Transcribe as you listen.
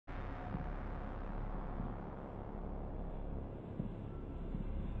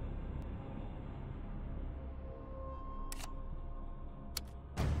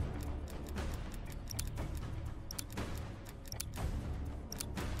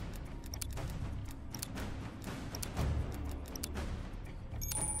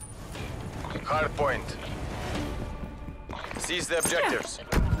hard point. Seize the objectives.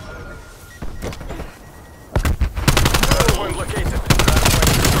 Hard point located. Hard point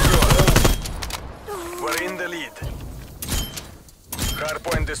secure. We're in the lead. Hard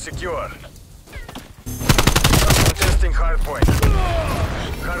point is secure. Contesting hard point.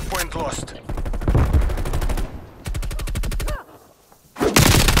 Hard point lost.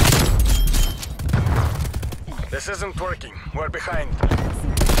 This isn't working. We're behind.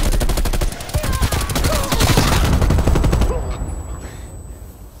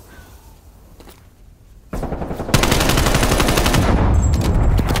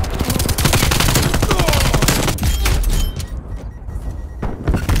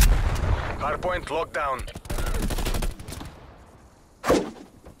 Hardpoint locked down.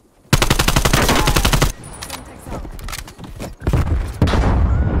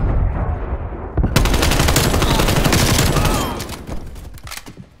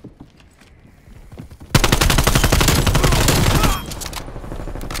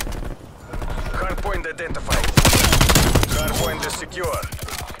 Hardpoint identified. Hardpoint is secure.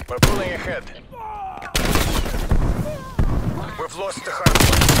 We're pulling ahead. We've lost the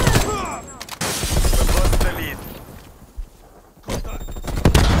hardpoint. We've lost the lead.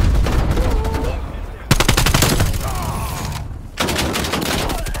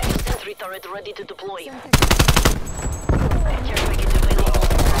 Sentry turret ready to deploy. Care package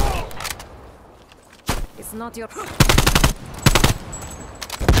available. It's not your...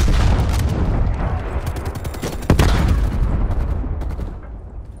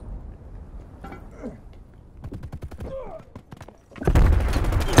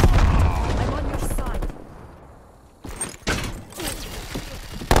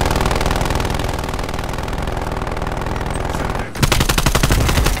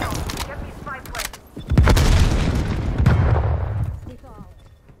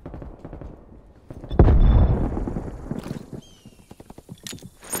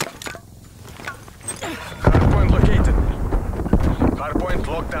 Hardpoint located. Hardpoint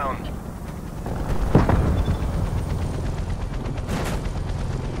locked down.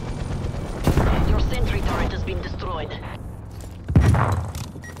 Your sentry turret has been destroyed.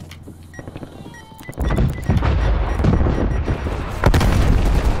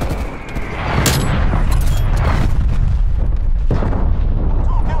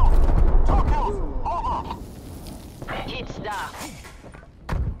 Hits da.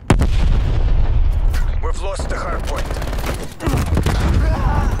 We've lost the hardpoint.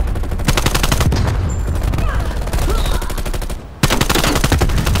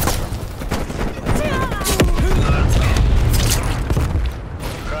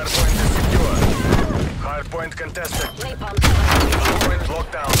 Hardpoint is secure. Hardpoint contested. Hardpoint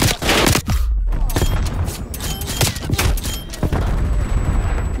locked down.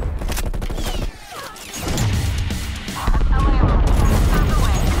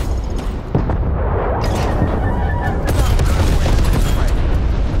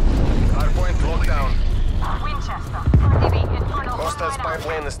 Hardpoint locked down. Hostile spy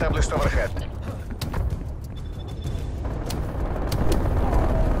plane established overhead.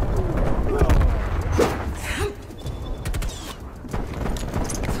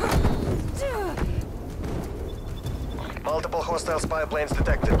 Multiple hostile spy planes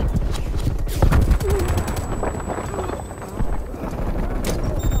detected.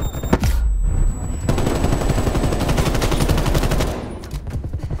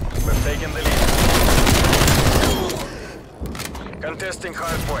 We've taken the lead. Contesting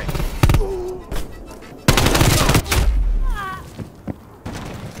hardpoint.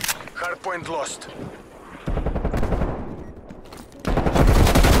 Hardpoint lost.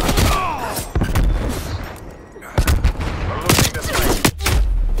 We're losing this fight.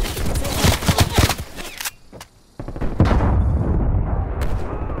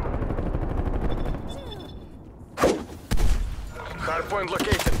 Hardpoint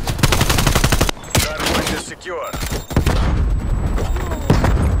located. Hardpoint is secure.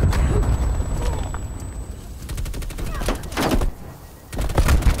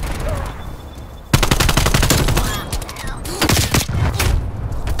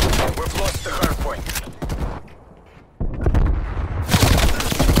 We've lost the hardpoint.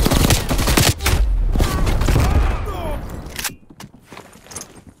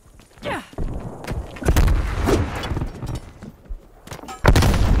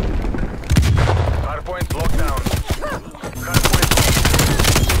 Hardpoint locked down.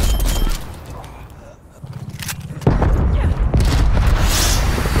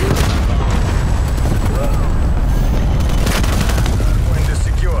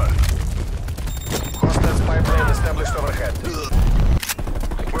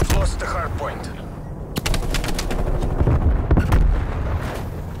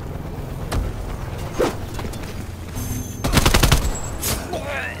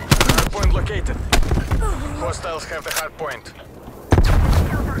 located. Hostiles have the hard point.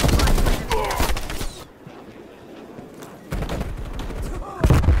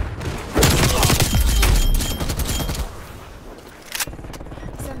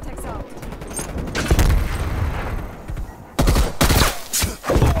 Semtex out.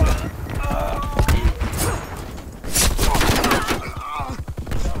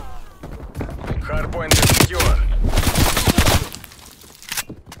 Hard point is secure.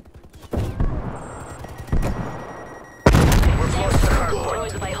 We've lost the hard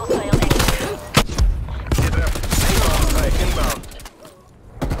point. Destroyed by hostile action. Hydra, inbound strike, inbound.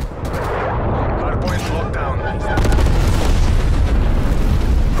 Hard point locked down.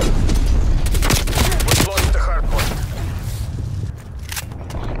 We've lost the hard point.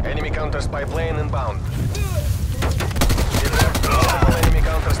 Enemy counter spy plane inbound. Hydra, multiple enemy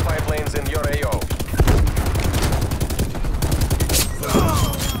counter spy planes in your AO.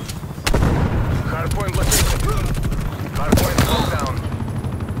 Hard point located. Hard point locked down.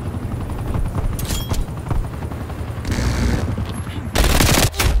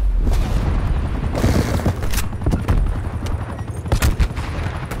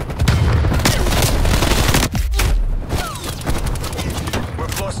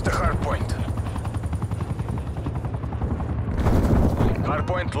 We've lost the hard point. Hard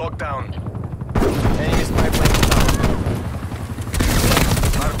point locked down. Enemy spy plane down.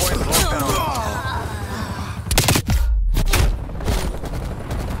 Hard point locked down.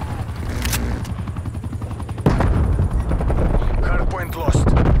 Hard point lost.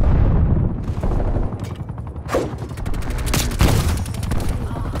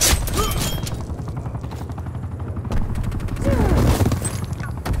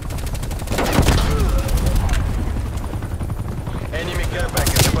 Enemy care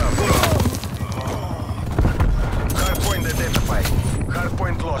package above. Hard point identified. Hard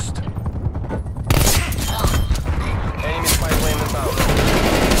point lost. Enemy spy plane inbound.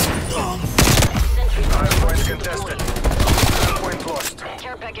 Sentry Hard turret point ready to contested. deploy. Hard point lost.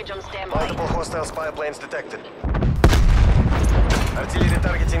 Care package on standby. Multiple hostile spy planes detected. Artillery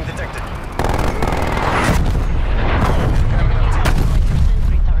targeting detected.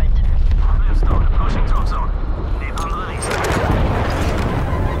 Sentry turret. Stone approaching drop zone. Need on the release.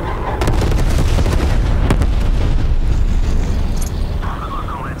 Good luck,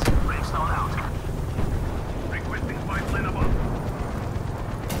 comrades. Brimstone out. Requesting spy plane above.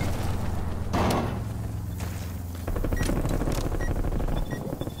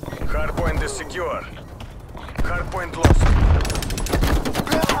 Hard point is secure. Hard point lost.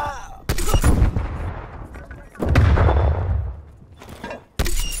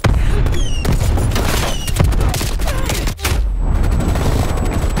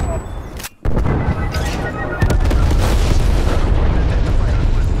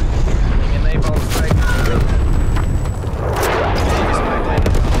 Enable strike. Enemy spy plane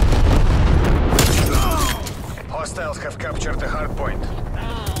inbound. Hostiles have captured the hard point.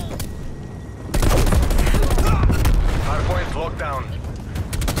 Hard point locked down.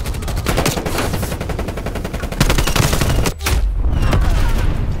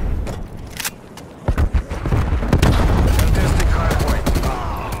 Contesting hard point.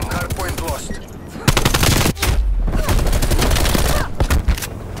 Hard point lost.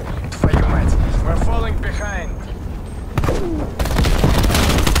 Твою мать, we're falling behind.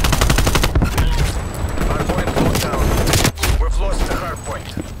 Hard point locked down. We've lost the hard point.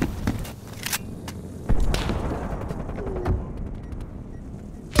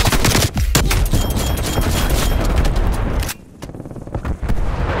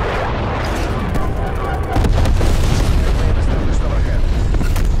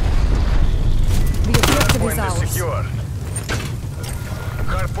 The objective Point is is ours. secure.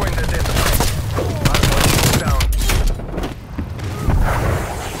 Hard point identified. Hard point locked down.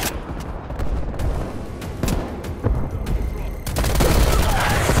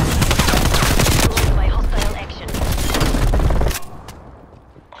 Destroyed by hostile action.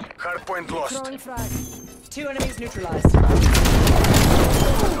 Hard point lost. Throwing frag. 2 enemies neutralized.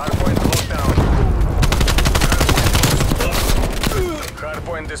 Hard point locked down. Hard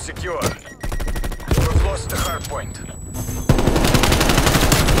point is secure. We've lost the hard point. Secure.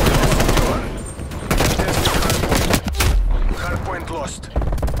 Contesting hard point. Hard point lost.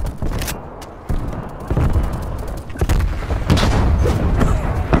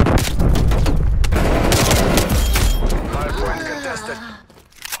 Hard point contested.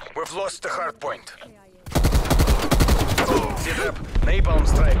 We've lost the hard point. Sit-up. Napalm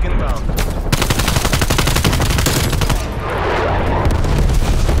strike inbound.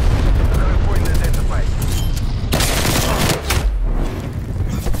 Hard point identified.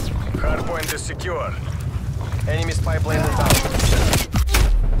 Hard point Hardpoint is secure. Enemy spy plane inbound.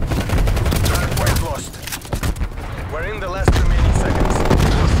 Hardpoint lost. We're in the last remaining seconds.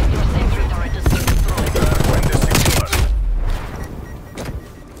 Your sentry turret is being destroyed. Hardpoint is secure.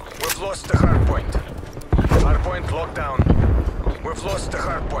 We've lost the hardpoint. Hardpoint locked down. We've lost the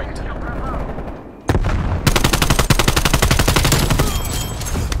hardpoint.